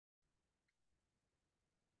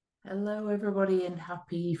Hello, everybody, and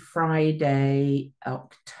happy Friday,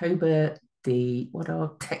 October what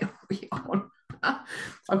are we on?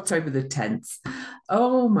 October the 10th.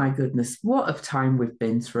 Oh my goodness, what a time we've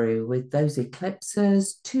been through with those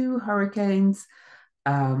eclipses, two hurricanes,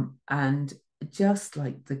 and just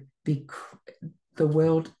like the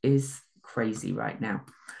world is crazy right now.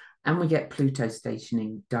 And we get Pluto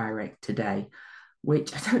stationing direct today,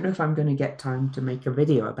 which I don't know if I'm going to get time to make a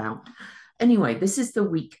video about. Anyway, this is the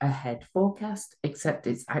week ahead forecast, except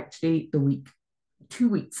it's actually the 2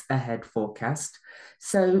 weeks ahead forecast.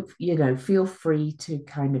 So, feel free to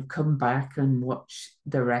kind of come back and watch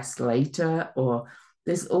the rest later, or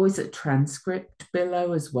there's always a transcript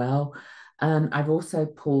below as well. And I've also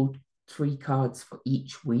pulled three cards for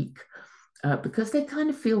each week. Because they kind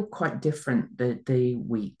of feel quite different the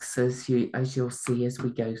weeks as you'll see as we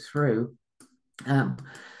go through. Um,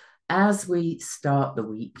 as we start the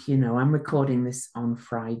week, I'm recording this on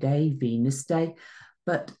Friday, Venus Day,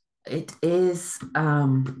 but it is,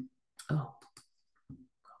 oh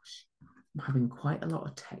gosh, I'm having quite a lot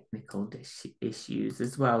of technical issues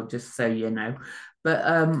as well, just so you know. But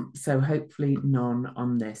so hopefully none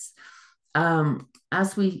on this.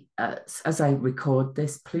 As I record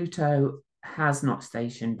this, Pluto has not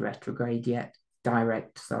stationed retrograde yet,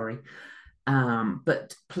 direct, sorry.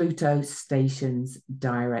 But Pluto stations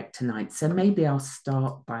direct tonight. So maybe I'll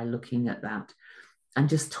start by looking at that and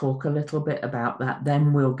just talk a little bit about that.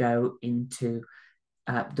 Then we'll go into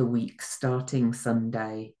the week starting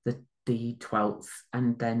Sunday, the 12th,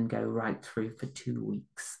 and then go right through for 2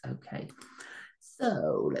 weeks. Okay.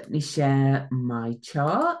 So let me share my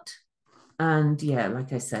chart. And yeah,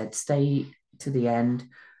 like I said, stay to the end.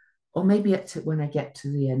 Or maybe when I get to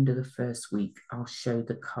the end of the first week, I'll show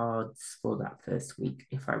the cards for that first week,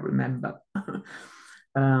 if I remember.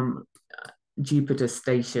 um, Jupiter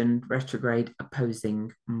stationed retrograde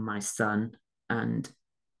opposing my sun, and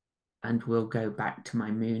we'll go back to my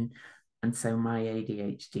moon. And so my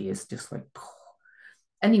ADHD is just like,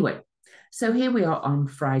 anyway. So here we are on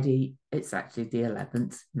Friday. It's actually the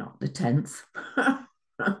 11th, not the 10th. I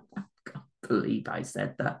can't believe I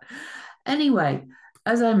said that. Anyway,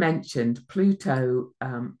 as I mentioned, Pluto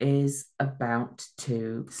is about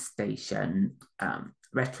to station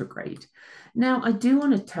retrograde. Now, I do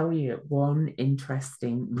want to tell you one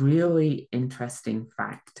really interesting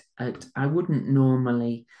fact that I wouldn't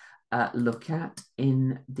normally look at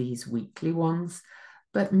in these weekly ones,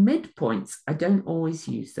 but midpoints, I don't always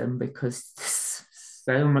use them because there's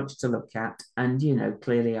so much to look at. And,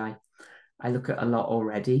 clearly I look at a lot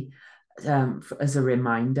already. As a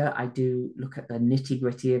reminder, I do look at the nitty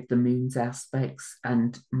gritty of the moon's aspects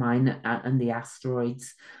and mine and the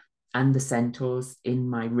asteroids and the centaurs in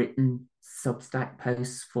my written Substack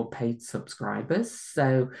posts for paid subscribers.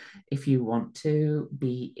 So if you want to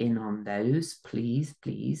be in on those, please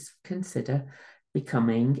consider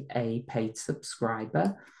becoming a paid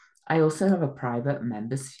subscriber. I also have a private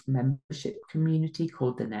membership community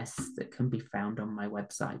called The Nest that can be found on my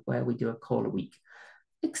website, where we do a call a week,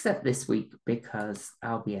 except this week because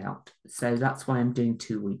I'll be out. So that's why I'm doing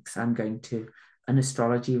 2 weeks. I'm going to an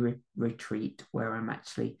astrology retreat where I'm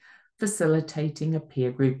actually facilitating a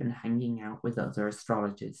peer group and hanging out with other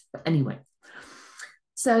astrologers. But anyway,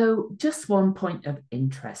 so just one point of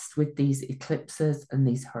interest with these eclipses and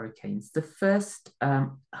these hurricanes. The first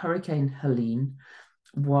Hurricane Helene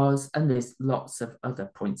was, and there's lots of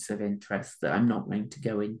other points of interest that I'm not going to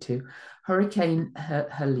go into. Hurricane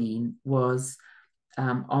Helene was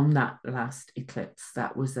on that last eclipse,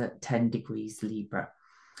 that was at 10 degrees Libra.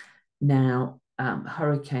 Now,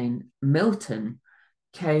 Hurricane Milton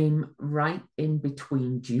came right in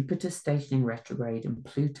between Jupiter stationing retrograde and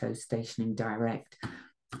Pluto stationing direct.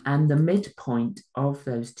 And the midpoint of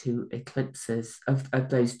those two eclipses, of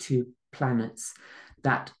those two planets,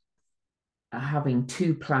 that are having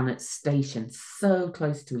two planets stationed so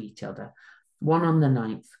close to each other, one on the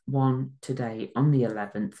 9th, one today on the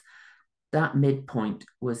 11th, that midpoint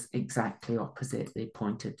was exactly opposite the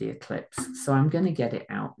point of the eclipse. So I'm going to get it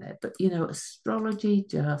out there. But, astrology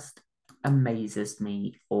just amazes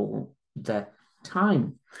me all the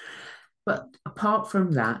time. But apart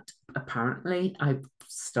from that, apparently I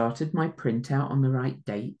started my printout on the right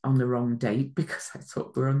date, on the wrong date, because I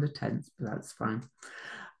thought we're on the 10th, but that's fine.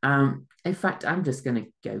 In fact, I'm just going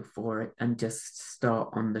to go for it and just start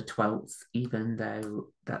on the 12th, even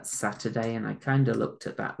though that's Saturday. And I kind of looked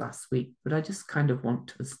at that last week, but I just kind of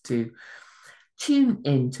want us to tune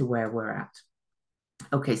in to where we're at.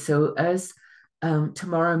 Okay, so as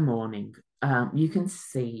tomorrow morning, you can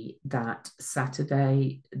see that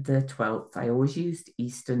Saturday, the 12th, I always used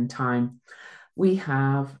Eastern time, We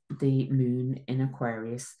have the moon in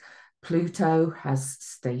Aquarius. Pluto has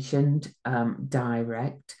stationed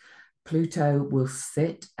direct. Pluto will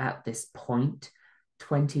sit at this point,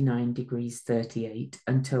 29 degrees 38,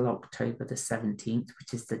 until October the 17th,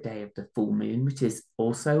 which is the day of the full moon, which is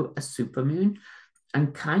also a super moon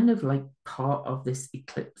and kind of like part of this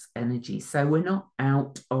eclipse energy. So we're not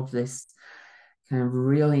out of this kind of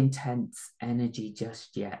real intense energy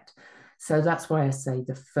just yet. So that's why I say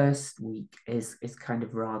the first week is kind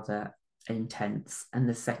of rather intense, and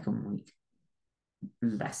the second week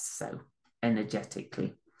less so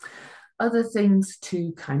energetically. Other things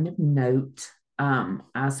to kind of note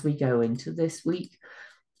as we go into this week.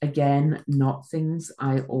 Again, not things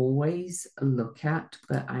I always look at,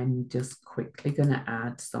 but I'm just quickly going to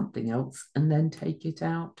add something else and then take it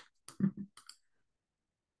out.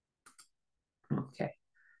 Okay.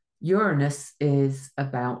 Uranus is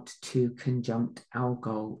about to conjunct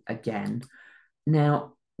Algol again.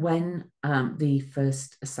 Now, when the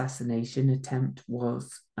first assassination attempt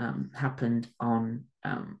was happened on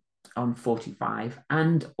 45,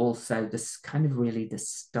 and also this kind of really the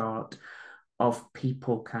start of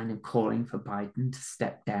people kind of calling for Biden to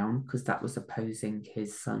step down because that was opposing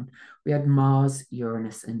his son. We had Mars,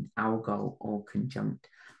 Uranus, and Algol all conjunct.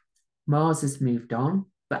 Mars has moved on,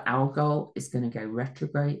 but Algol is going to go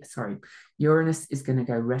retrograde. Sorry, Uranus is going to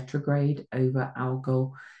go retrograde over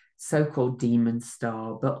Algol, so-called demon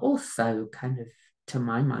star, but also kind of, to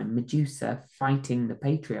my mind, Medusa fighting the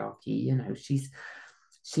patriarchy.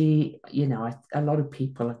 You know, a lot of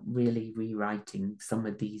people are really rewriting some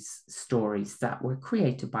of these stories that were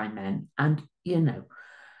created by men, and they're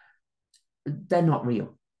not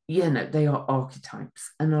real. They are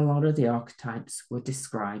archetypes, and a lot of the archetypes were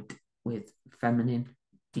described with feminine,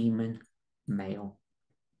 demon, male,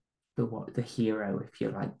 the hero, if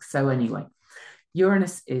you like. So anyway,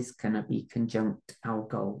 Uranus is going to be conjunct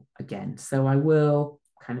Algol again. So I will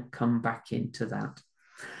kind of come back into that.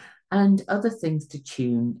 And other things to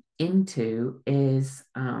tune into is,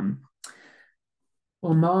 well,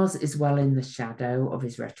 Mars is well in the shadow of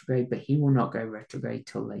his retrograde, but he will not go retrograde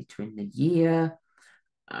till later in the year.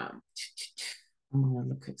 I'm going to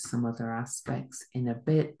look at some other aspects in a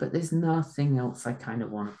bit, but there's nothing else I kind of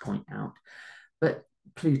want to point out. But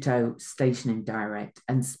Pluto stationing direct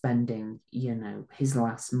and spending, his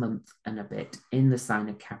last month and a bit in the sign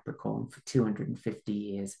of Capricorn for 250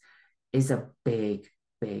 years is a big,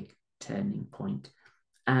 big turning point.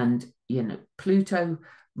 And, Pluto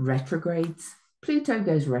retrogrades. Pluto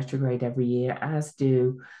goes retrograde every year, as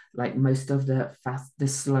do like most of the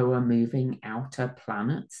slower moving outer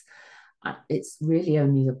planets. It's really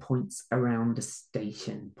only the points around the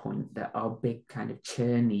station point that are big kind of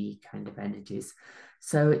churny kind of energies.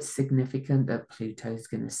 So it's significant that Pluto is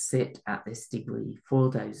going to sit at this degree for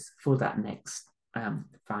that next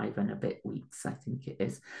 5 and a bit weeks, I think it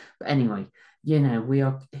is. But anyway,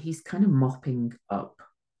 he's kind of mopping up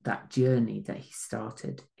that journey that he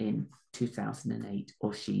started in 2008,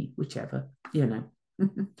 or she, whichever.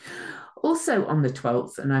 Also on the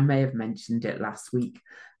 12th, and I may have mentioned it last week,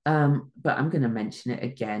 but I'm going to mention it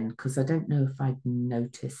again because I don't know if I've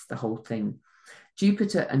noticed the whole thing.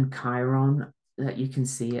 Jupiter and Chiron, that you can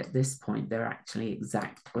see at this point, they're actually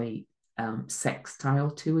exactly sextile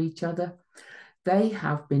to each other. They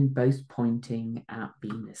have been both pointing at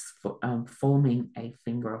Venus, forming a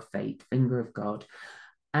finger of fate, finger of God.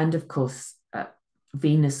 And of course,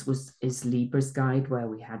 Venus is Libra's guide, where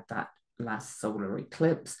we had that last solar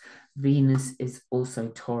eclipse. Venus is also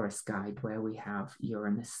Taurus guide, where we have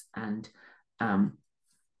Uranus and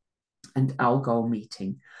Algol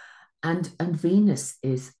meeting. And Venus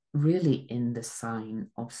is really in the sign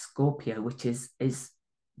of Scorpio, which is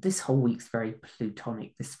this whole week's very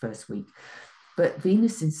plutonic, this first week. But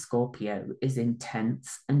Venus in Scorpio is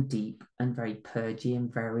intense and deep and very purgy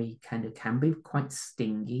and very kind of can be quite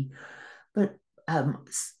stingy. But,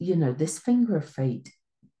 this finger of fate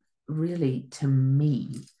really, to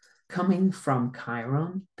me, coming from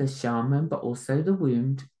Chiron, the shaman, but also the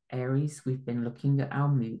wound, Aries, we've been looking at our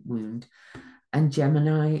wound, and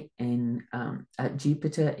Gemini at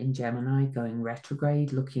Jupiter in Gemini going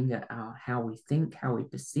retrograde, looking at how we think, how we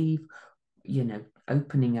perceive,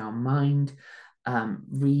 opening our mind,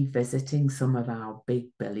 revisiting some of our big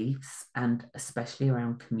beliefs, and especially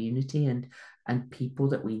around community and people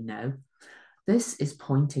that we know. This is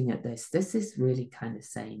pointing at this. This is really kind of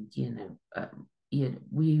saying,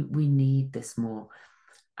 we need this more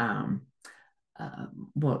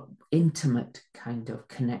intimate kind of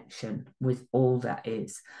connection with all that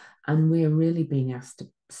is, and we're really being asked to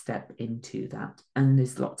step into that. And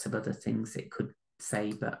there's lots of other things it could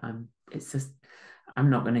say, but it's just I'm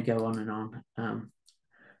not going to go on and on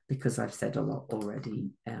because I've said a lot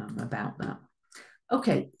already about that.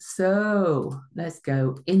 Okay, so let's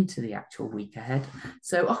go into the actual week ahead.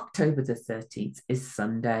 So October the 13th is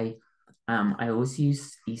Sunday. I always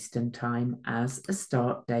use Eastern time as a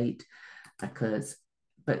start date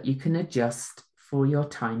but you can adjust for your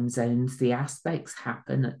time zones. The aspects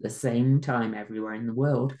happen at the same time everywhere in the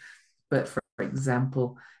world. But for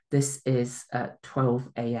example, this is at 12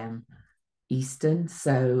 a.m. Eastern,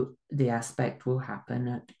 so the aspect will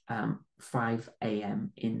happen at 5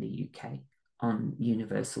 a.m. in the UK on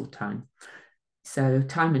Universal Time. So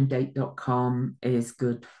timeanddate.com is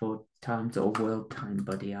good for times, or World Time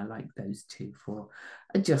Buddy. I like those two for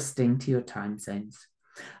adjusting to your time zones.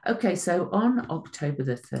 Okay, so on October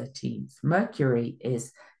the 13th, Mercury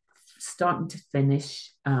is starting to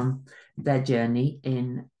finish their journey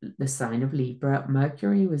in the sign of Libra.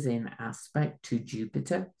 Mercury was in aspect to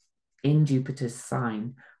Jupiter in Jupiter's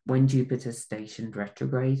sign when Jupiter stationed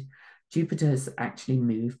retrograde. Jupiter has actually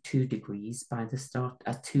moved 2 degrees by the start,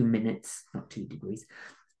 2 minutes, not 2 degrees,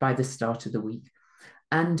 by the start of the week.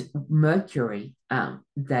 And Mercury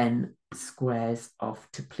then squares off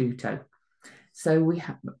to Pluto. So we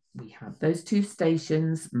have those 2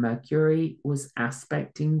 stations. Mercury was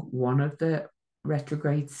aspecting one of the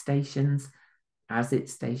retrograde stations as it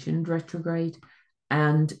stationed retrograde,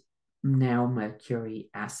 and now Mercury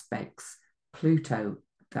aspects Pluto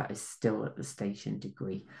that is still at the station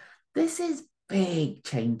degree. This is big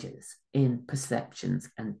changes in perceptions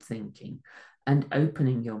and thinking and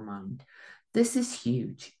opening your mind. This is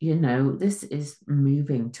huge. This is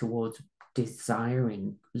moving towards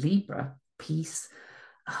desiring Libra, peace,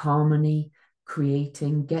 harmony,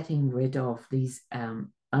 creating, getting rid of these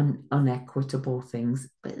unequitable things.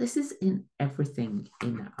 But this is in everything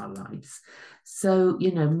in our lives. So,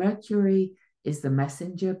 Mercury is the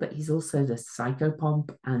messenger, but he's also the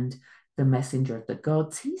psychopomp and the messenger of the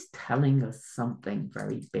gods. He's telling us something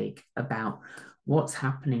very big about what's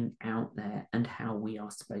happening out there and how we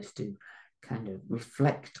are supposed to kind of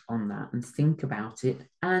reflect on that and think about it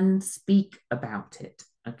and speak about it.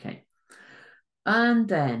 Okay. And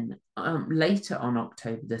then later on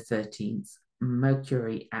October the 13th,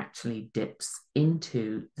 Mercury actually dips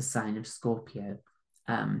into the sign of Scorpio,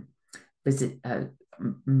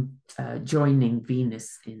 joining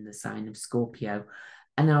Venus in the sign of Scorpio.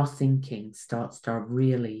 And our thinking starts to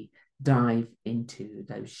really dive into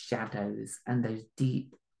those shadows and those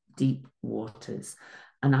deep, deep waters.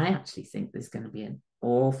 And I actually think there's going to be an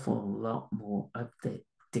awful lot more of the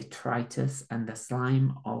detritus and the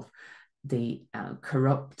slime of the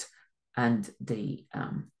corrupt and the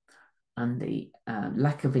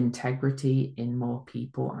lack of integrity in more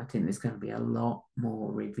people. I think there's going to be a lot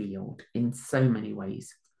more revealed in so many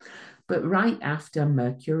ways. But right after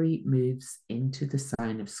Mercury moves into the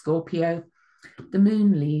sign of Scorpio, the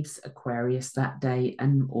moon leaves Aquarius that day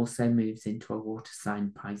and also moves into a water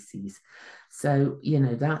sign, Pisces. So,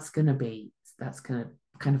 that's going to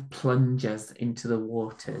kind of plunge us into the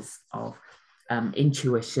waters of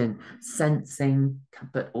intuition, sensing,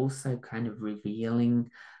 but also kind of revealing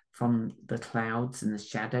from the clouds and the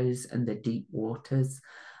shadows and the deep waters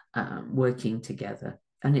working together.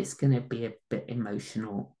 And it's going to be a bit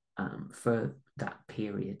emotional for that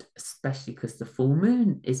period, especially because the full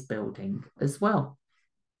moon is building as well.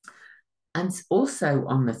 And also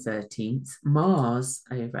on the 13th, Mars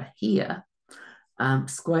over here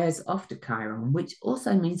squares off to Chiron, which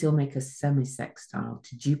also means he'll make a semi-sextile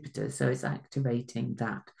to Jupiter. So it's activating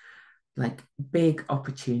that, like big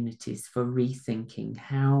opportunities for rethinking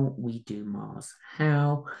how we do Mars,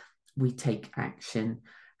 how we take action,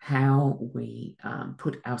 how we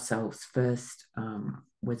put ourselves first,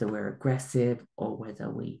 whether we're aggressive or whether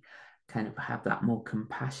we kind of have that more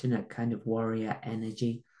compassionate kind of warrior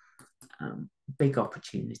energy. Big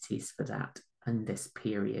opportunities for that in this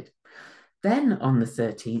period. Then on the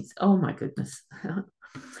 13th, oh my goodness.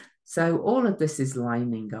 So all of this is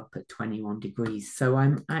lining up at 21 degrees. So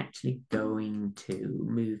I'm actually going to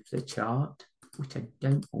move the chart, which I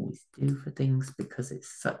don't always do for things because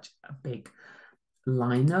it's such a big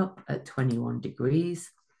lineup at 21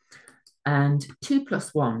 degrees. And 2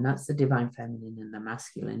 plus 1, that's the divine feminine and the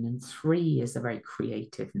masculine. And 3 is a very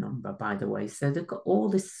creative number, by the way. So they've got all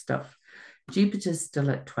this stuff. Jupiter's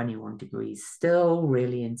still at 21 degrees, still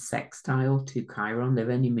really in sextile to Chiron. They've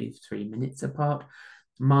only moved 3 minutes apart.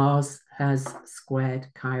 Mars has squared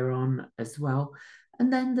Chiron as well.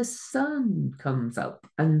 And then the sun comes up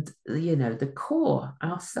and, the core,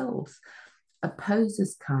 ourselves,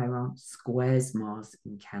 opposes Chiron, squares Mars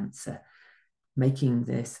in Cancer, making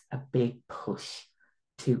this a big push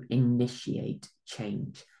to initiate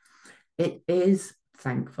change. It is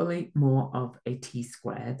thankfully more of a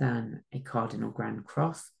T-square than a cardinal grand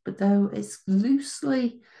cross, but though it's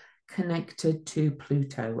loosely connected to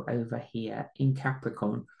Pluto over here in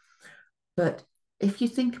Capricorn. But if you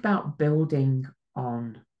think about building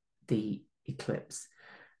on the eclipse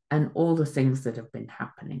and all the things that have been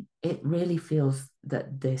happening, it really feels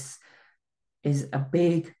that this is a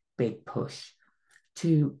big, big push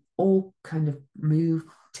to all kind of move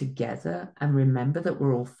together and remember that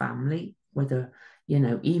we're all family, whether,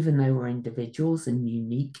 even though we're individuals and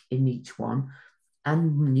unique in each one,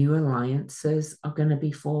 and new alliances are going to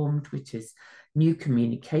be formed, which is new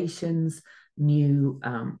communications, new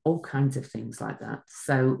all kinds of things like that.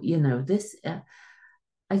 So, this,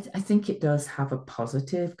 I think it does have a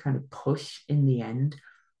positive kind of push in the end.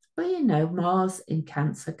 But, Mars in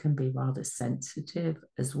Cancer can be rather sensitive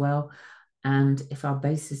as well. And if our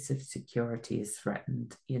basis of security is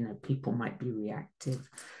threatened, people might be reactive.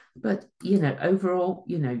 But, overall,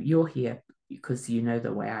 you're here because you know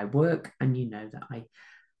the way I work and you know that I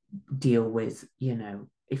deal with,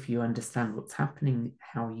 if you understand what's happening,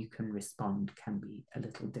 how you can respond can be a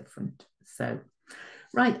little different. So,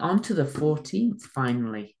 right, on to the 14th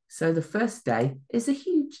finally. So the first day is a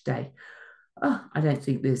huge day. Oh, I don't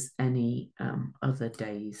think there's any other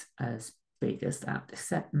days as big as that,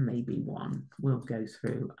 except maybe one. We'll go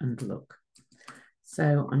through and look.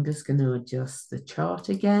 So I'm just going to adjust the chart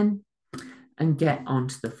again and get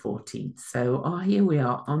onto the 14th. So here we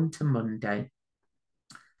are on to Monday,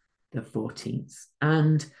 the 14th.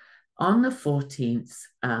 And on the 14th,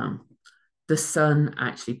 the sun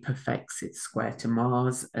actually perfects its square to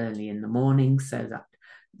Mars early in the morning, so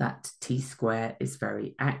that T-square is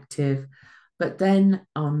very active. But then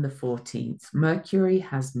on the 14th, Mercury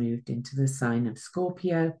has moved into the sign of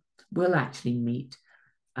Scorpio. We'll actually meet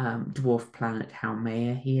dwarf planet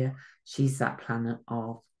Haumea here. She's that planet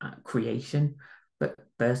of creation, but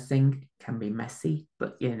birthing can be messy.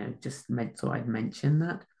 But, just meant so I'd mention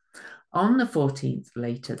that. On the 14th,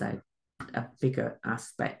 later though, a bigger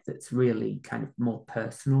aspect that's really kind of more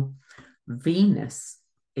personal. Venus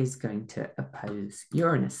is going to oppose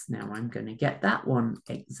Uranus. Now I'm going to get that one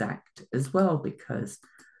exact as well because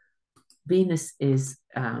Venus is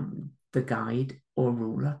the guide or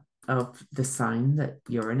ruler of the sign that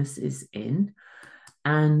Uranus is in.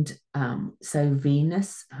 And so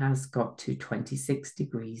Venus has got to 26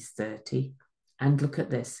 degrees 30. And look at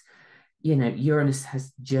this. Uranus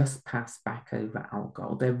has just passed back over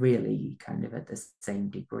Algol. They're really kind of at the same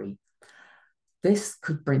degree. This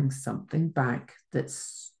could bring something back that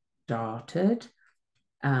started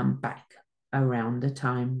back around the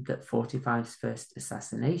time that 45's first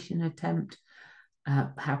assassination attempt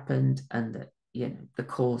happened and that, the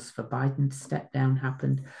calls for Biden to step down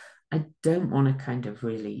happened. I don't want to kind of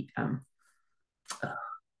really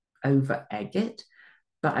over egg it,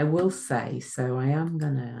 but I will say, so I'm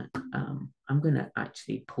gonna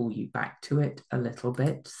actually pull you back to it a little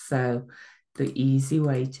bit. So the easy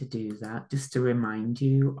way to do that, just to remind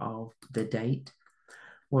you of the date,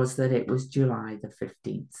 was that it was July the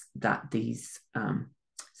 15th that these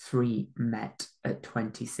three met at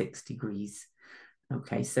 26 degrees.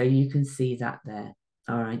 Okay, so you can see that there.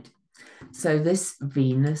 All right. So this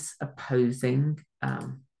Venus opposing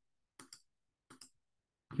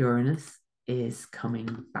Uranus is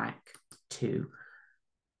coming back to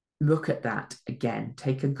look at that again.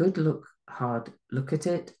 Take a good look, hard look at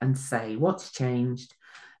it and say, what's changed?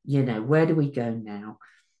 Where do we go now?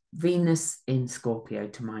 Venus in Scorpio,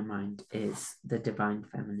 to my mind, is the divine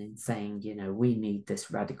feminine saying, we need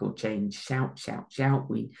this radical change. Shout, shout, shout.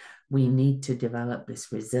 We need to develop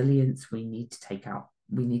this resilience. We need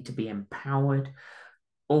to be empowered.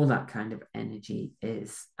 All that kind of energy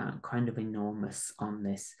is kind of enormous on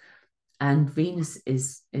this. And Venus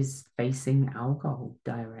is facing Algol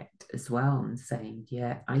direct as well and saying,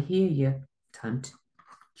 yeah, I hear you. Time to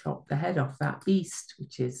chop the head off that beast,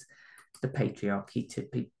 which is the patriarchy, to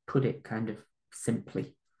put it kind of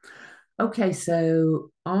simply. Okay,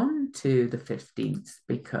 so on to the 15th,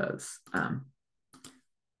 because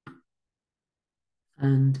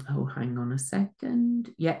and oh, hang on a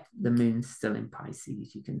second. Yeah, the moon's still in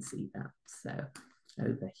Pisces. You can see that. So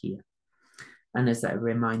over here. And as a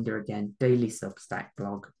reminder again, daily Substack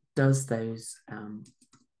blog does those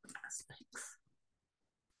aspects.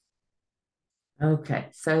 Okay,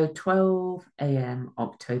 so 12 a.m.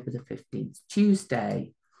 October the 15th,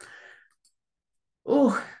 Tuesday.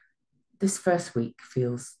 Oh, this first week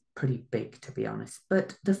feels pretty big, to be honest.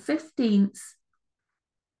 But the 15th,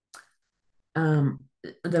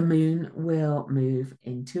 the moon will move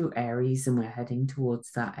into Aries and we're heading towards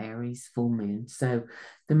that Aries full moon. So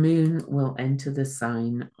the moon will enter the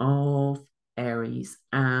sign of Aries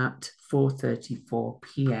at 4:34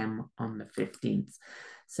 p.m. on the 15th.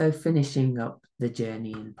 So finishing up the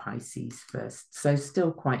journey in Pisces first. So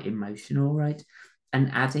still quite emotional, right? And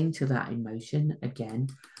adding to that emotion again,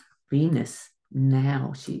 Venus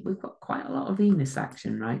now, we've got quite a lot of Venus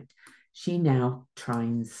action, right? She now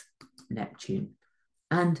trines Neptune.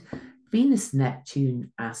 And Venus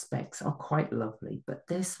Neptune aspects are quite lovely, but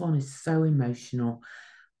this one is so emotional.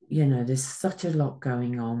 You know, there's such a lot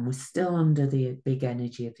going on. We're still under the big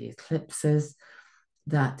energy of the eclipses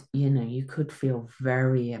that, you know, you could feel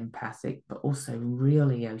very empathic, but also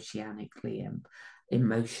really oceanically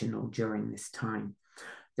emotional during this time.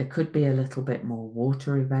 There could be a little bit more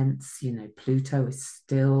water events. You know, Pluto is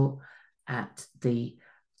still at the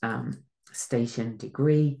station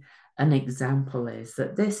degree. An example is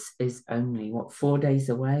that this is only, 4 days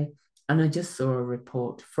away? And I just saw a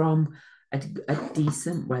report from a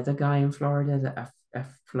decent weather guy in Florida that a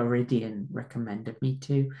Floridian recommended me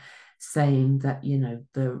to, saying that, you know,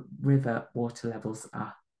 the river water levels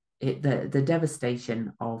are, the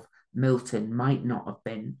devastation of Milton might not have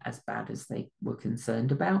been as bad as they were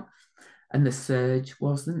concerned about. And the surge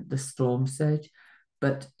wasn't, the storm surge,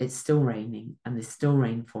 but it's still raining and there's still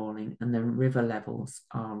rain falling and the river levels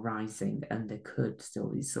are rising and there could still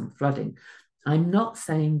be some flooding. I'm not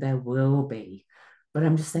saying there will be, but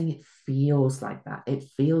I'm just saying it feels like that. It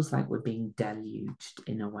feels like we're being deluged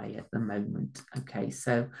in a way at the moment. Okay,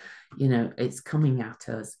 so, you know, it's coming at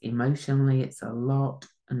us emotionally. It's a lot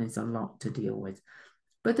and there's a lot to deal with.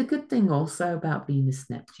 But the good thing also about Venus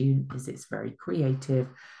Neptune is it's very creative,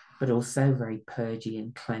 but also very purging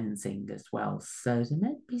and cleansing as well. So there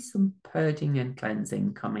may be some purging and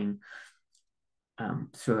cleansing coming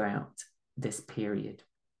throughout this period.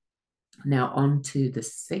 Now on to the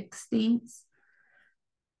 16th.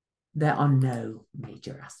 There are no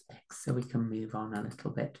major aspects, so we can move on a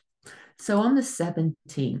little bit. So on the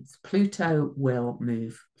 17th, Pluto will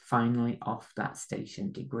move finally off that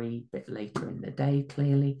station degree a bit later in the day,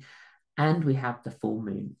 clearly. And we have the full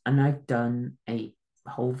moon. And I've done a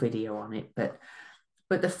whole video on it, but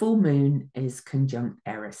the full moon is conjunct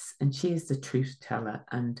Eris, and she is the truth teller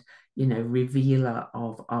and, you know, revealer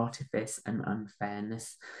of artifice and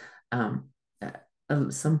unfairness.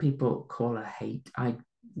 Some people call her hate. I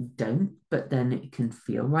don't, but then it can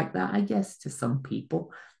feel like that, I guess, to some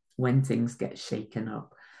people when things get shaken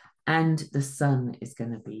up. And the sun is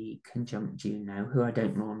going to be conjunct Juno, who I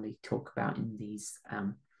don't normally talk about in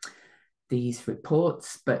these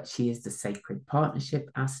reports, but she is the sacred partnership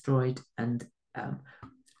asteroid, and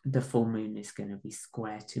the full moon is going to be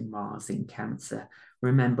square to Mars in Cancer.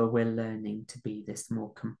 Remember, we're learning to be this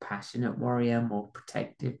more compassionate warrior, more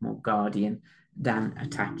protective, more guardian than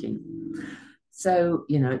attacking. So,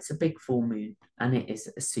 you know, it's a big full moon and it is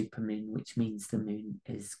a super moon, which means the moon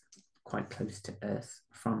is quite close to Earth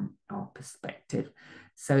from our perspective.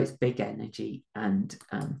 So it's big energy. And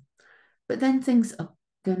but then things are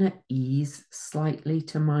gonna ease slightly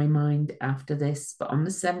to my mind after this. But on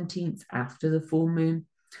the 17th, after the full moon,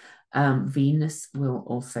 Venus will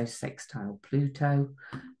also sextile Pluto,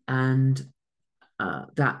 and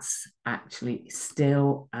that's actually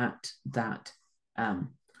still at that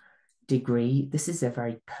degree. This is a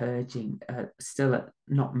very purging, still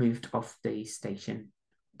not moved off the station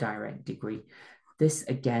direct degree. This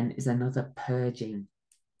again is another purging,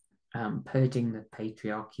 purging the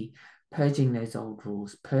patriarchy, purging those old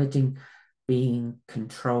rules, purging being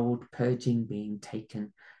controlled, purging being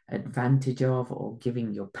taken advantage of, or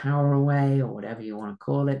giving your power away, or whatever you want to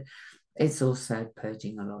call it. It's also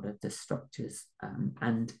purging a lot of the structures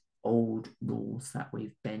and old rules that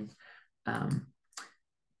we've been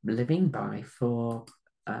living by for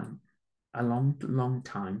a long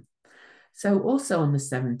time. So also on the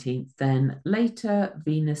 17th, then later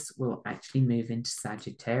Venus will actually move into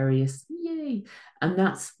Sagittarius. Yay! And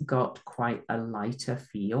that's got quite a lighter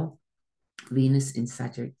feel. Venus in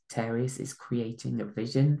Sagittarius is creating a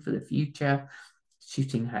vision for the future,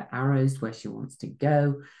 shooting her arrows where she wants to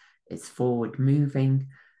go. It's forward moving.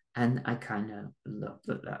 And I kind of love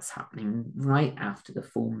that that's happening right after the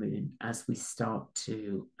full moon as we start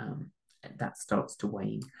to, that starts to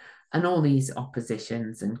wane. And all these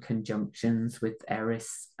oppositions and conjunctions with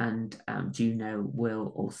Eris and Juno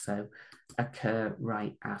will also occur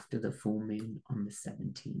right after the full moon on the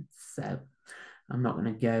 17th. So I'm not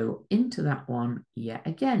going to go into that one yet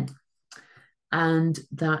again. And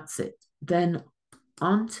that's it. Then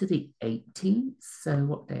on to the 18th. So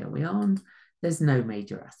what day are we on? There's no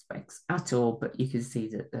major aspects at all, but you can see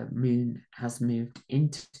that the moon has moved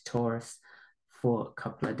into Taurus for a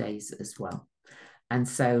couple of days as well. And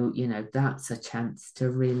so, that's a chance to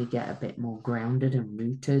really get a bit more grounded and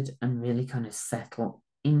rooted and really kind of settle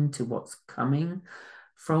into what's coming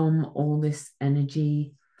from all this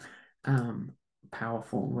energy.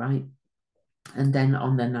 Powerful, right? And then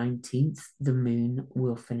on the 19th, the moon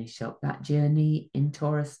will finish up that journey in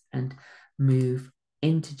Taurus and move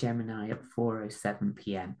into Gemini at 4:07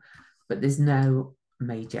 p.m. But there's no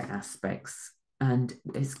major aspects. And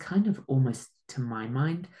it's kind of almost, to my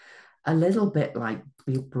mind, a little bit like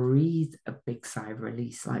we breathe a big sigh of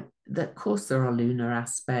release. Like, that, of course, there are lunar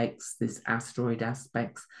aspects, there's asteroid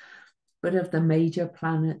aspects, but of the major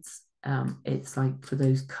planets, it's like for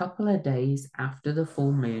those couple of days after the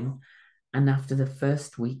full moon and after the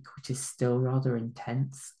first week, which is still rather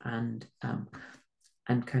intense and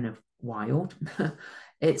kind of wild,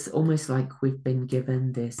 it's almost like we've been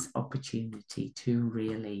given this opportunity to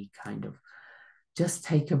really kind of just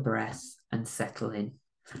take a breath and settle in.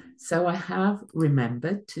 So I have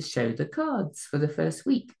remembered to show the cards for the first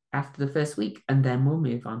week, after the first week, and then we'll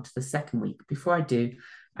move on to the second week. Before I do,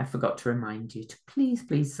 I forgot to remind you to please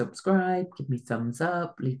subscribe, give me thumbs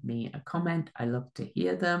up, leave me a comment. I love to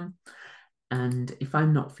hear them. And if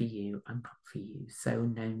I'm not for you, I'm not for you. So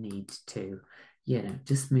no need to,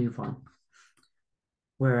 just move on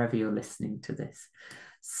wherever you're listening to this.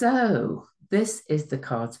 So this is the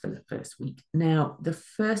cards for the first week. Now, the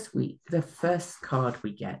first card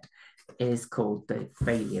we get is called the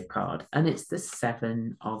failure card, and it's the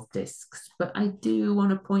 7 of discs. But I do want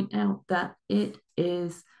to point out that it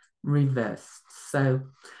is reversed. So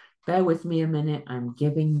bear with me a minute. I'm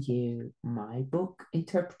giving you my book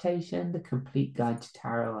interpretation, The Complete Guide to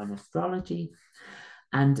Tarot and Astrology.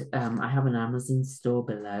 And I have an Amazon store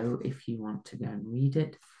below if you want to go and read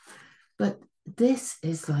it. But this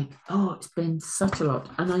is like, it's been such a lot.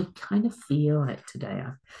 And I kind of feel it today.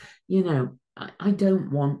 I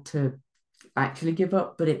don't want to actually give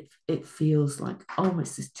up, but it feels like,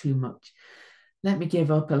 this is too much. Let me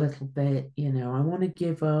give up a little bit. I want to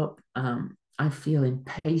give up. I feel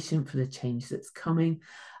impatient for the change that's coming.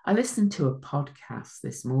 I listened to a podcast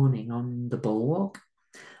this morning on the Bulwark.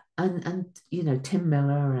 And Tim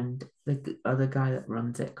Miller and the other guy that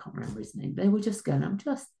runs it, can't remember his name, they were just going, I'm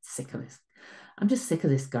just sick of this. I'm just sick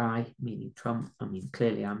of this guy, meaning Trump. I mean,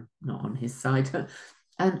 clearly I'm not on his side.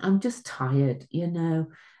 And I'm just tired, and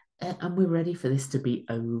we're ready for this to be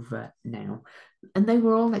over now. And they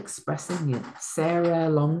were all expressing it.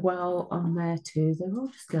 Sarah Longwell on there too. They were all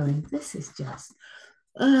just going, this is just,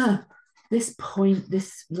 this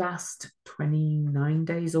last 29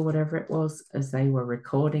 days or whatever it was, as they were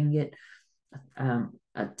recording it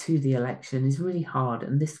to the election, is really hard.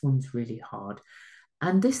 And this one's really hard.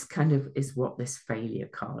 And this kind of is what this failure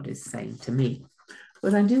card is saying to me.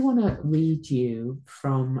 But I do want to read you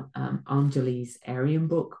from Anjali's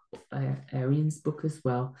Arian's book as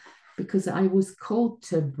well, because I was called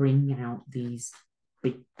to bring out these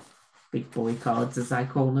big boy cards, as I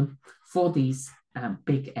call them, for these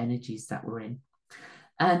big energies that we're in.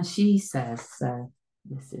 And she says,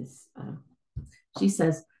 this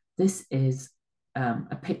is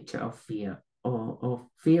a picture of fear, or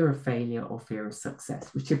fear of failure, or fear of success,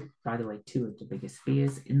 which are, by the way, 2 of the biggest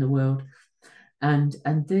fears in the world. And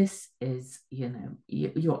this is,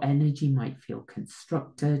 your energy might feel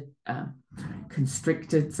constricted, and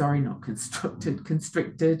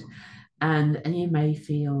you may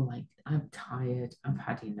feel like, I'm tired, I've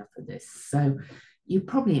had enough of this. So you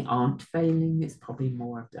probably aren't failing. It's probably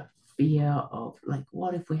more of the fear of like,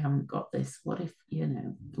 what if we haven't got this? What if,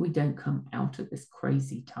 we don't come out of this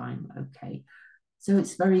crazy time? Okay. So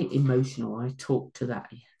it's very emotional. I talked to that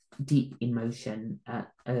deep emotion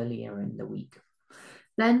earlier in the week.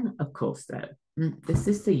 Then, of course, this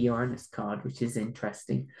is the Uranus card, which is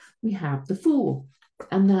interesting. We have the Fool,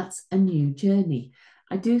 and that's a new journey.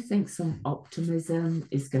 I do think some optimism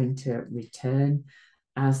is going to return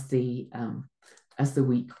as the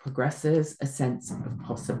week progresses, a sense of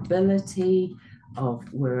possibility, of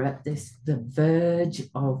we're at the verge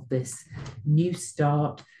of this new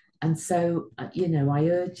start. And so, I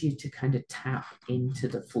urge you to kind of tap into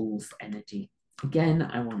the Fool's energy. Again,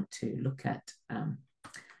 I want to look at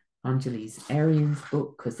Anjali's Arian's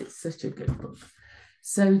book, because it's such a good book.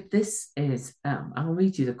 So this is, I'll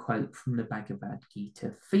read you the quote from the Bhagavad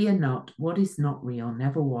Gita. Fear not, what is not real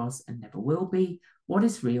never was and never will be. What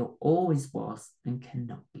is real always was and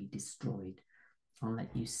cannot be destroyed. I'll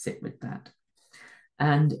let you sit with that.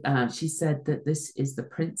 And she said that this is the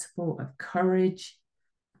principle of courage,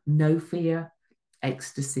 no fear,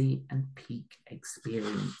 ecstasy, and peak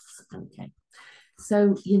experience. Okay.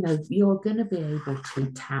 So, you're going to be able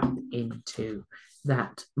to tap into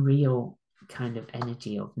that real kind of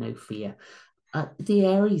energy of no fear. The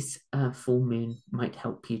Aries full moon might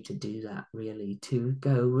help you to do that, really, to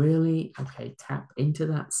go really, okay, tap into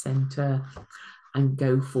that center and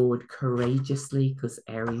go forward courageously, because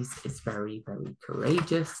Aries is very, very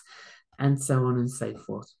courageous, and so on and so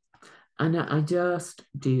forth. And I just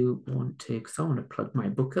do want to, because I want to plug my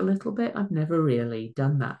book a little bit. I've never really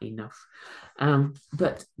done that enough.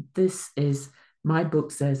 But this is, my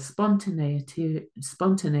book says spontaneity,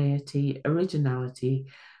 originality,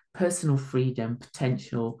 personal freedom,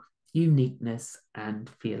 potential, uniqueness, and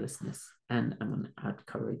fearlessness. And I'm going to add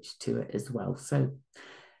courage to it as well. So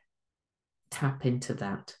tap into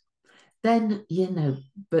that. Then,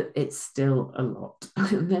 but it's still a lot.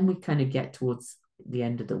 And then we kind of get towards the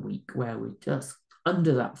end of the week where we're just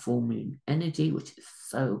under that full moon energy, which is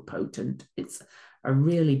so potent. It's a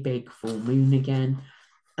really big full moon again.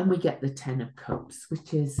 And we get the 10 of Cups,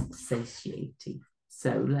 which is satiety.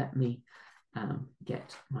 So let me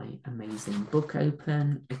get my amazing book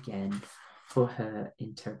open again for her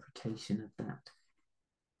interpretation of that.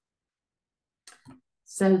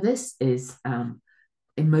 So this is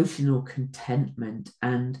emotional contentment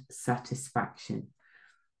and satisfaction.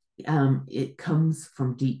 It comes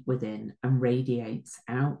from deep within and radiates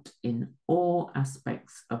out in all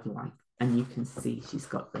aspects of life. And you can see she's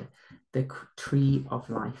got the tree of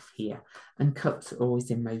life here. And cups are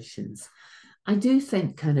always emotions. I do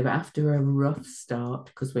think kind of after a rough start,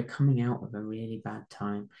 because we're coming out of a really bad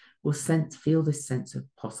time, we'll feel this sense of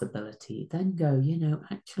possibility, then go,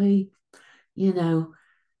 actually,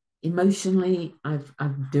 emotionally,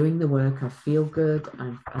 I'm doing the work. I feel good.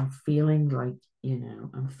 I'm feeling like,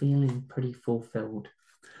 I'm feeling pretty fulfilled.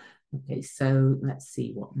 Okay, so let's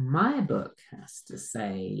see what my book has to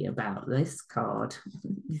say about this card.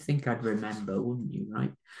 You think I'd remember, wouldn't you,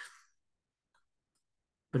 right?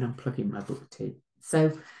 But I'm plugging my book too.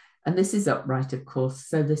 So, and this is upright, of course.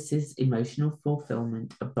 So this is emotional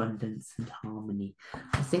fulfillment, abundance, and harmony.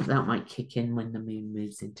 I think that might kick in when the moon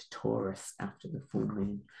moves into Taurus after the full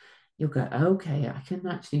moon. You'll go, okay, I can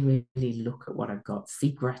actually really look at what I've got,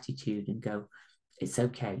 see gratitude and go, it's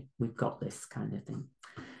okay, we've got this kind of thing.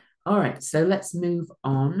 All right, so let's move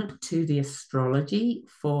on to the astrology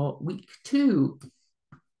for week 2.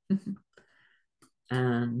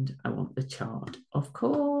 And I want the chart, of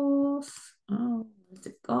course. Oh, where's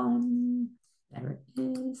it gone? There it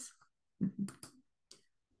is.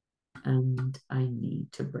 And I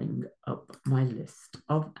need to bring up my list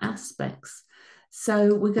of aspects.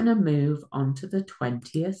 So we're going to move on to the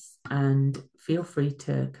 20th, and feel free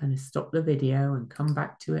to kind of stop the video and come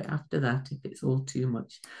back to it after that if it's all too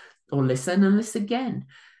much, or listen and listen again.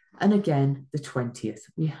 And again, the 20th,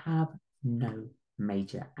 we have no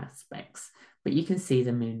major aspects, but you can see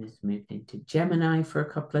the moon has moved into Gemini for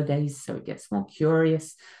a couple of days, so it gets more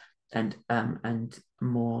curious and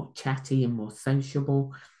more chatty and more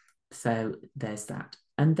sociable. So there's that.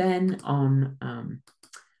 And then on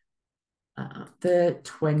the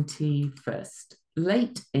 21st,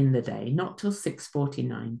 late in the day, not till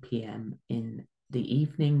 6:49 p.m. in the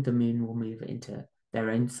evening, the moon will move into their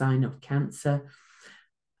own sign of Cancer.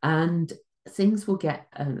 And things will get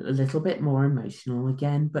a little bit more emotional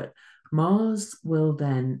again, but Mars will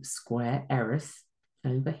then square Eris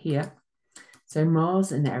over here. So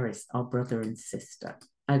Mars and Eris are brother and sister.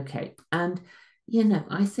 Okay, and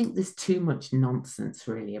I think there's too much nonsense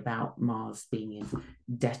really about Mars being in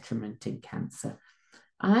detriment in Cancer.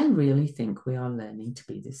 I really think we are learning to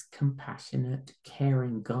be this compassionate,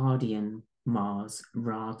 caring guardian Mars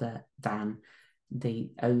rather than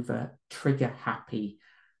the over trigger happy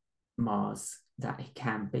Mars that it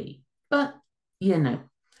can be. But,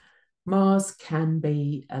 Mars can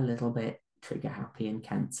be a little bit trigger happy in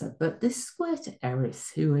Cancer. But this square to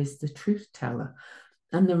Eris, who is the truth teller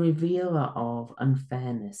and the revealer of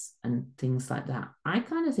unfairness and things like that, I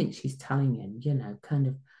kind of think she's telling him, kind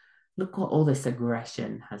of look what all this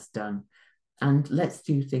aggression has done. And let's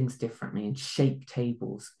do things differently and shake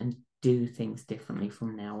tables and do things differently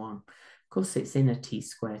from now on. Of course, it's in a T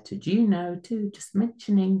square to Juno, too, just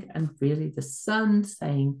mentioning, and really the sun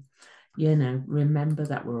saying, remember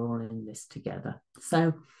that we're all in this together.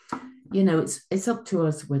 So, it's up to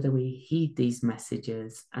us whether we heed these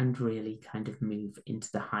messages and really kind of move into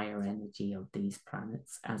the higher energy of these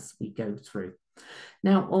planets as we go through.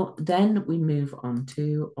 Now, then we move on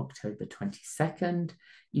to October 22nd.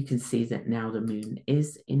 You can see that now the moon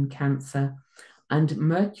is in Cancer, and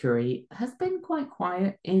Mercury has been quite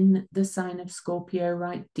quiet in the sign of Scorpio,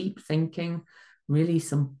 right? Deep thinking, really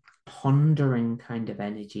some pondering kind of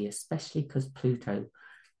energy, especially because Pluto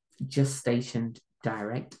just stationed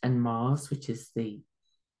direct, and Mars, which is the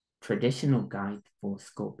traditional guide for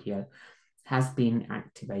Scorpio, has been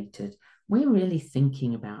activated, we're really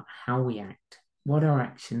thinking about how we act, what our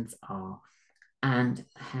actions are, and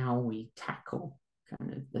how we tackle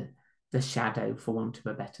kind of the shadow, for want of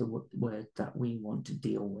a better word, that we want to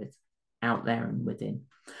deal with out there and within.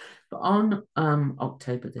 But on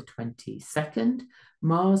October the 22nd,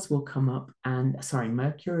 Mars will come up and, sorry,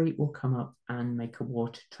 Mercury will come up and make a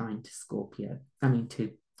water trine to Scorpio. I mean,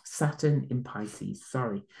 to Saturn in Pisces,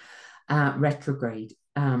 sorry, retrograde.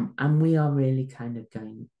 And we are really kind of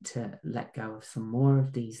going to let go of some more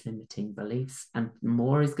of these limiting beliefs, and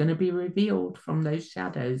more is going to be revealed from those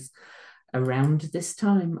shadows around this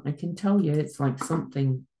time. I can tell you, it's like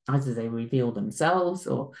something, either they reveal themselves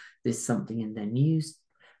or there's something in their news.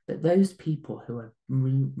 But those people who have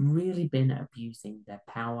really been abusing their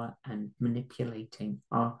power and manipulating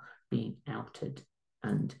are being outed.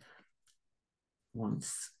 And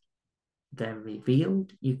once they're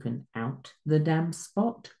revealed, you can out the damn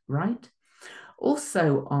spot, right?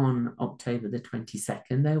 Also on October the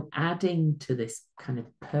 22nd, though, adding to this kind of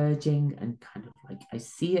purging and kind of like, I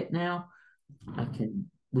see it now,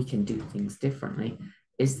 we can do things differently,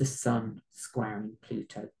 is the Sun squaring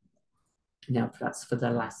Pluto. Now, that's for the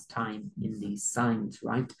last time in these signs,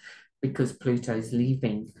 right? Because Pluto's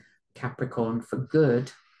leaving Capricorn for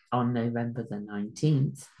good on November the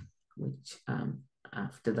 19th, which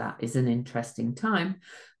after that is an interesting time.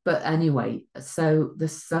 But anyway, so the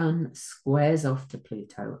Sun squares off to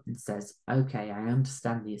Pluto and says, okay, I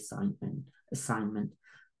understand the assignment.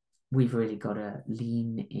 We've really got to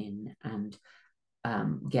lean in and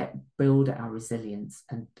build our resilience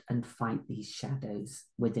and fight these shadows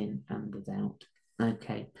within and without.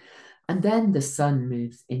 Okay. And then the Sun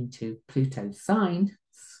moves into Pluto's sign,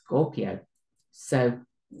 Scorpio. So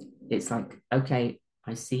it's like, okay,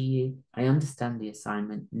 I see you, I understand the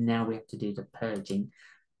assignment. Now we have to do the purging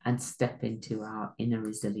and step into our inner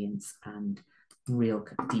resilience and real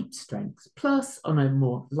deep strengths. Plus, on a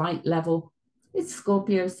more light level, it's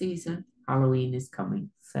Scorpio season. Halloween is coming.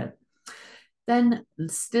 So then,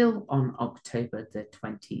 still on October the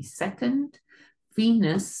 22nd,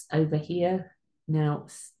 Venus over here, now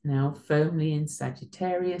firmly in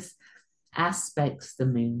Sagittarius, aspects the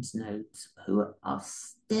moon's nodes, who are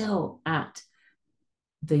still at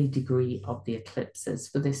the degree of the eclipses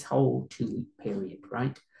for this whole 2-week period,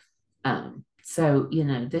 right? So,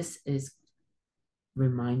 this is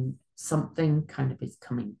something kind of is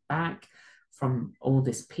coming back from all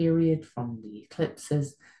this period, from the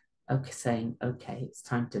eclipses, okay, saying, okay, it's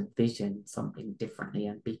time to vision something differently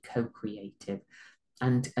and be co-creative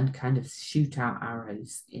and kind of shoot our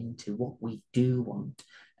arrows into what we do want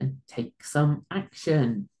and take some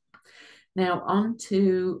action. Now, on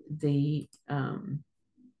to the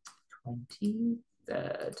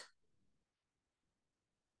 23rd.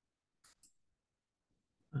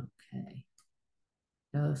 Okay,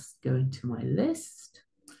 just going to my list.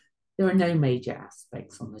 There are no major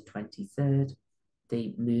aspects on the 23rd.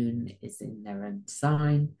 The moon is in their own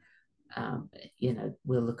sign.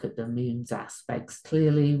 We'll look at the moon's aspects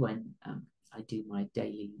clearly when I do my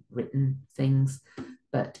daily written things.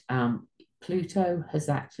 But Pluto has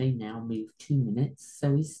actually now moved 2 minutes,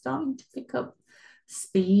 so he's starting to pick up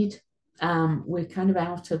speed. We're kind of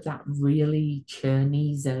out of that really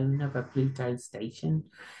churny zone of a Pluto station,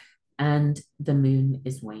 and the moon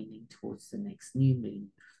is waning towards the next new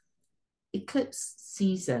moon. Eclipse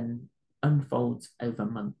season unfolds over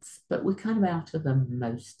months, but we're kind of out of the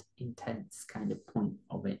most intense kind of point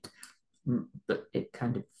of it. But it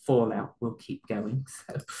kind of fallout will keep going.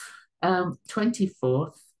 So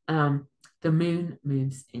 24th, the moon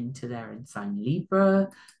moves into their own sign Libra.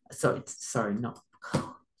 Sorry, not.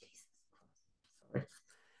 Oh, sorry.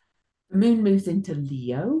 The moon moves into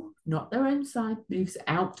Leo, not their own sign, moves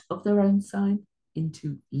out of their own sign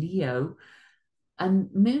into Leo.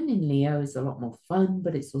 And moon in Leo is a lot more fun,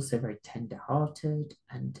 but it's also very tender-hearted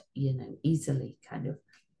and, easily kind of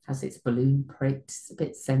has its balloon pricked. It's a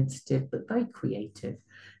bit sensitive, but very creative.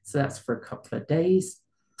 So that's for a couple of days.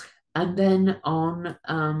 And then on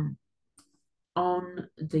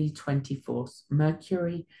the 24th,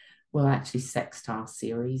 Mercury will actually sextile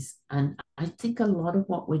Ceres. And I think a lot of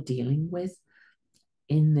what we're dealing with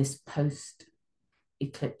in this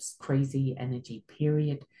post-eclipse crazy energy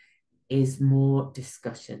period is more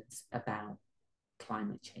discussions about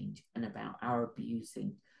climate change and about our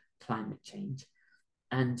abusing climate change.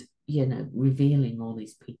 And, revealing all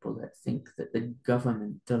these people that think that the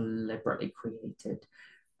government deliberately created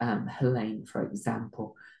Helene, for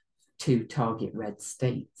example, to target red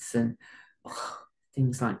states and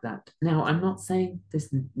things like that. Now, I'm not saying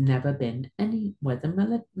there's never been any weather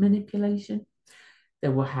manipulation.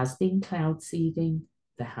 There has been cloud seeding.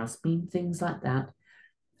 there has been things like that.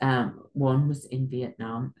 One was in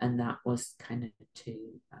Vietnam, and that was kind of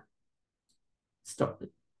to stop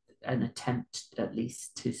an attempt, at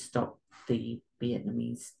least, to stop the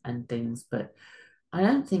Vietnamese and things. But I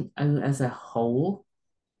don't think, as a whole,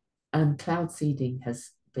 cloud seeding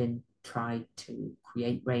has been tried to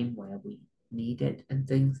create rain where we need it and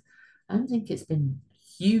things. I don't think it's been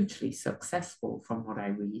hugely successful from what I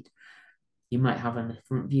read. You might have a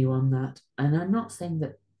different view on that. And I'm not saying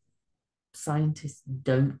that scientists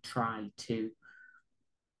don't try to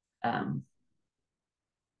um,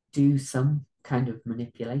 do some kind of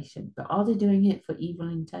manipulation, but are they doing it for evil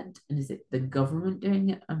intent? And is it the government doing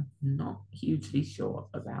it? I'm not hugely sure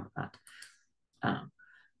about that.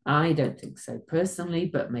 I don't think so personally,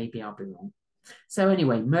 but maybe I'll be wrong. So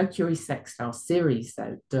anyway, Mercury sextile Ceres,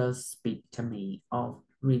 though, does speak to me of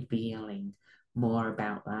revealing more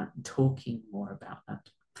about that, talking more about that.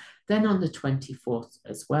 Then on the 24th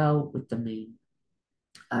as well, with the moon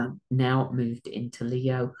now moved into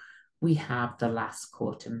Leo, we have the last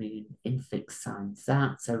quarter moon in fixed signs.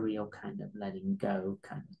 That's a real kind of letting go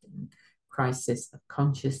kind of thing. Crisis of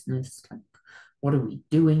consciousness, kind of, what are we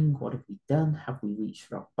doing? What have we done? Have we reached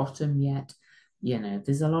rock bottom yet? You know,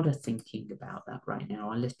 there's a lot of thinking about that right now.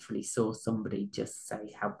 I literally saw somebody just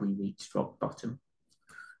say, have we reached rock bottom?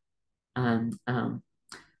 And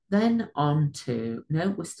then on to, no,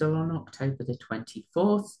 we're still on October the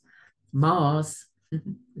 24th. Mars,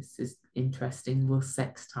 this is interesting, will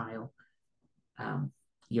sextile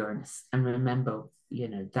Uranus. And remember, you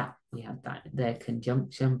know, that we had that their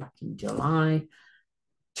conjunction back in July,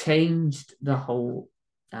 changed the whole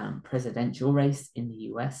presidential race in the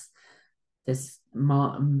US. There's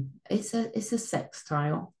it's a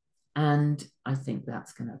sextile, and I think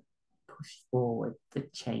that's going to push forward the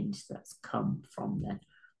change that's come from then.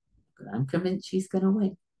 I'm convinced she's going to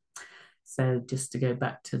win. So just to go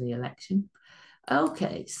back to the election.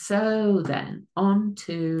 Okay, so then on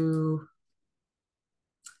to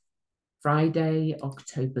Friday,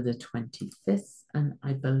 October the 25th, and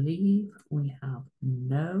I believe we have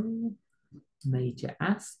no major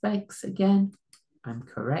aspects again. I'm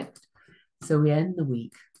correct. So we end the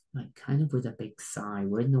week like kind of with a big sigh.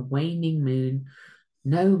 We're in the waning moon,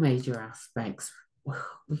 no major aspects.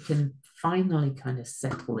 We can finally kind of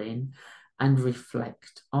settle in and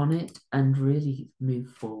reflect on it and really move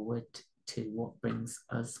forward to what brings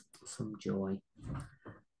us some joy.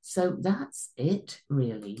 So that's it,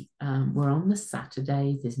 really. We're on the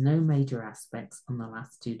Saturday. There's no major aspects on the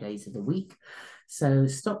last 2 days of the week. So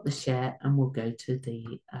stop the share and we'll go to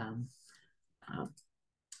the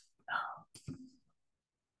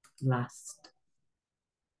last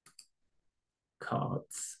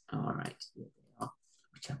cards. All right, here they are,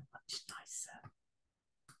 which are much nicer.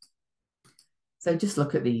 So just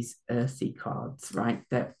look at these earthy cards, right?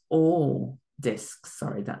 They're all discs.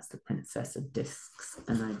 Sorry, that's the Princess of Discs.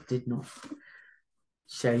 And I did not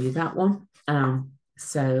show you that one.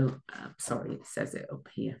 Sorry, it says it up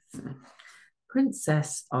here. So,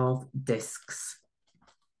 Princess of Discs.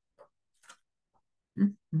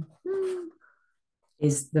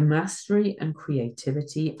 Is the mastery and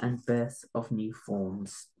creativity and birth of new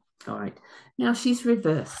forms. All right. Now she's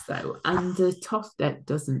reversed though, and the top deck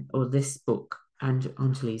doesn't, or this book,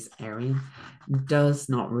 Anjali's Arian, does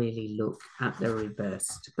not really look at the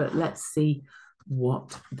reversed. But let's see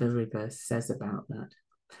what the reverse says about that.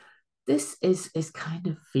 This is kind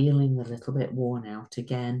of feeling a little bit worn out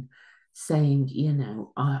again, saying, you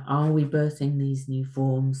know, are we birthing these new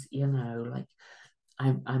forms? You know, like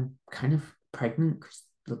I'm kind of pregnant because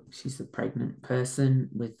look, she's a pregnant person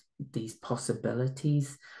with these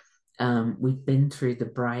possibilities. We've been through the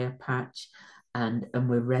briar patch and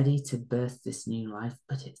we're ready to birth this new life,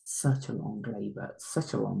 but it's such a long labor,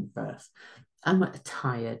 such a long birth. I'm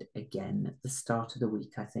tired again at the start of the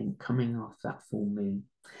week, I think, coming off that full moon.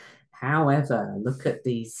 However, look at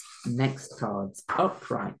these next cards,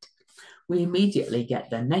 upright. We immediately get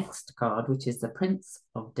the next card, which is the Prince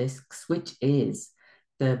of Discs, which is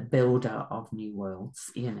the builder of new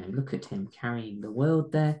worlds. You know, look at him carrying the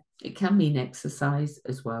world there. It can be an exercise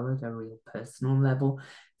as well at a real personal level.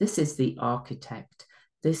 This is the architect.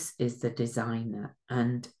 This is the designer,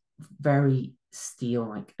 and very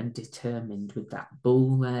steel-like and determined with that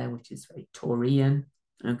bull there, which is very Taurian.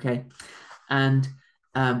 Okay, and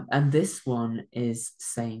this one is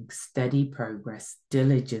saying steady progress,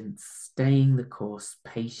 diligence, staying the course,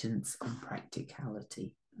 patience, and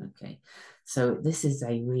practicality. Okay, so this is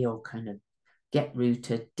a real kind of get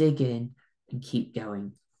rooted, dig in, and keep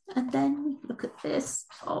going. And then we look at this.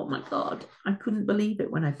 Oh my God, I couldn't believe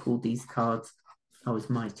it when I pulled these cards. I was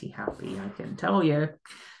mighty happy, I can tell you.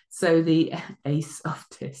 So the Ace of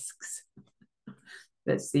Discs.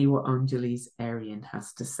 Let's see what Anjali's Arian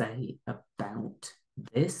has to say about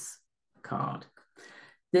this card.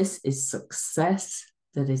 This is success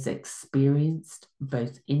that is experienced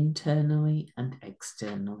both internally and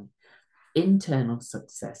externally. Internal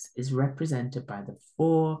success is represented by the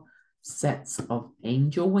 4 sets of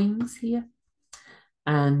angel wings here,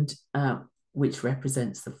 and which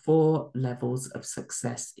represents the 4 levels of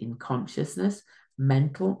success in consciousness: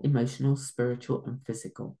 mental, emotional, spiritual, and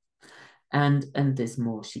physical. And there's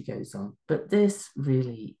more, she goes on. But this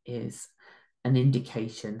really is an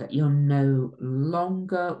indication that you're no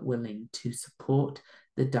longer willing to support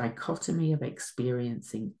the dichotomy of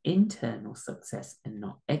experiencing internal success and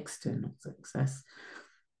not external success.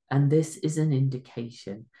 And this is an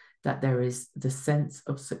indication that there is the sense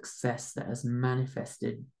of success that has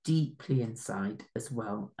manifested deeply inside as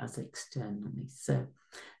well as externally. So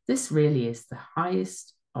this really is the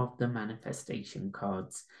highest of the manifestation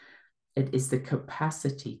cards. It is the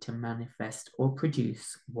capacity to manifest or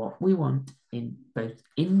produce what we want in both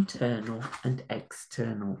internal and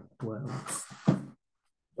external worlds.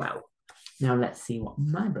 Wow. Now let's see what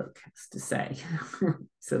my book has to say.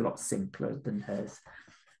 It's a lot simpler than hers,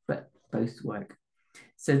 but both work.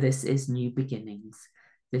 So this is new beginnings.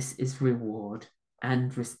 This is reward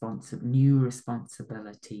and new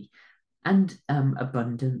responsibility and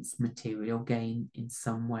abundance, material gain in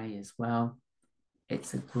some way as well.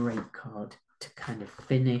 It's a great card to kind of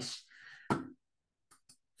finish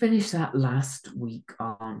that last week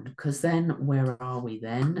on, because then where are we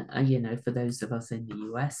then? For those of us in the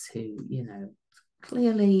US who,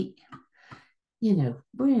 clearly,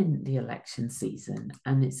 we're in the election season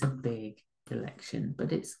and it's a big election,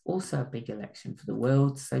 but it's also a big election for the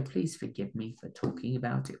world. So please forgive me for talking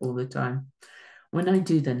about it all the time. When I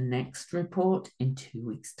do the next report in 2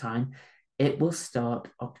 weeks' time, it will start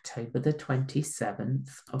October the 27th,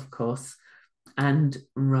 of course, and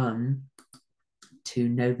run to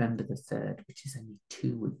November the 3rd, which is only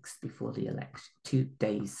 2 weeks before the election. 2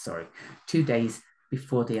 days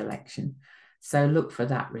before the election. So look for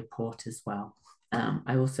that report as well.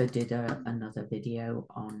 I also did another video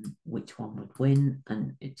on which one would win,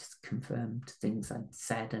 and it just confirmed things I'd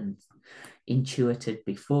said and intuited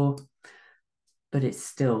before. But it's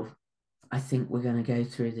still, I think we're going to go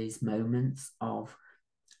through these moments of,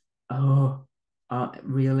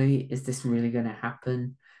 really, is this really going to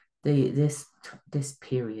happen? This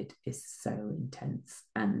period is so intense,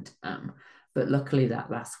 and but luckily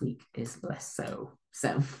that last week is less so.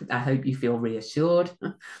 So I hope you feel reassured,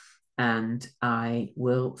 and I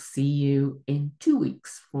will see you in 2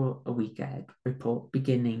 weeks for a week ahead report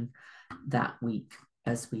beginning that week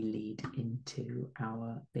as we lead into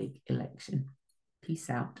our big election. Peace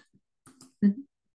out.